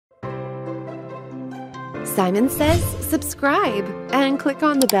Simon Says subscribe and click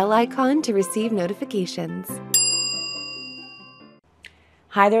on the bell icon to receive notifications.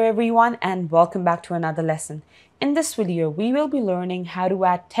 Hi there everyone, and welcome back to another lesson. In this video, we will be learning how to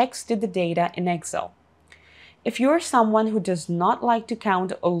add text to the data in Excel. If you're someone who does not like to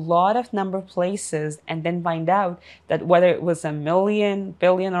count a lot of number places and then find out that whether it was a million,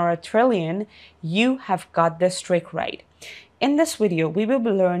 billion, or a trillion, you have got this trick right. In this video, we will be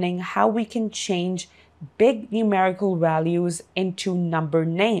learning how we can change big numerical values into number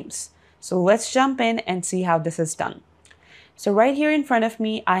names. So let's jump in and see how this is done. So right here in front of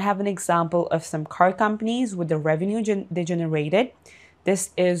me, I have an example of some car companies with the revenue they generated. This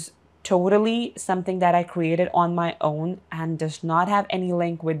is totally something that I created on my own and does not have any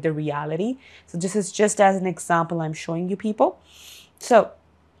link with the reality. So this is just as an example I'm showing you people. So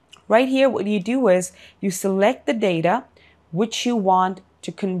right here, what you do is you select the data which you want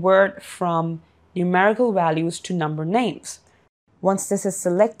to convert from numerical values to number names. Once this is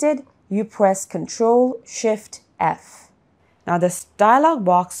selected, you press Ctrl-Shift-F. Now this dialog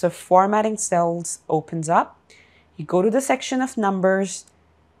box of formatting cells opens up. You go to the section of numbers,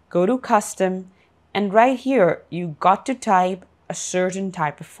 go to custom, and right here you got to type a certain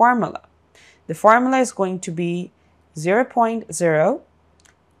type of formula. The formula is going to be 0.0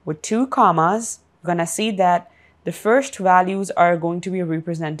 with 2 commas. You're going to see that the first values are going to be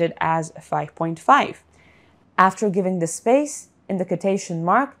represented as 5.5. After giving the space in the quotation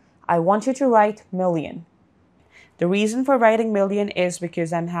mark, I want you to write million. The reason for writing million is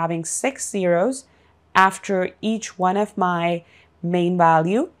because I'm having 6 zeros after each one of my main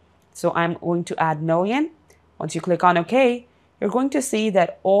value. So I'm going to add million. Once you click on OK, you're going to see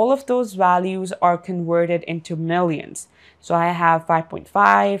that all of those values are converted into millions. So I have 5.5,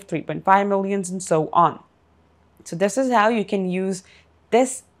 3.5 millions, and so on. So this is how you can use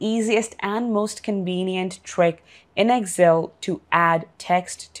this easiest and most convenient trick in Excel to add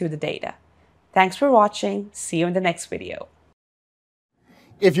text to the data. Thanks for watching. See you in the next video.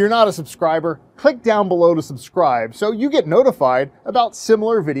 If you're not a subscriber, click down below to subscribe so you get notified about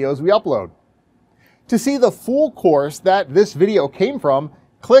similar videos we upload. To see the full course that this video came from,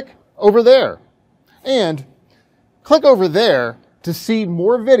 click over there. And click over there to see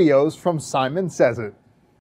more videos from Simon Says It.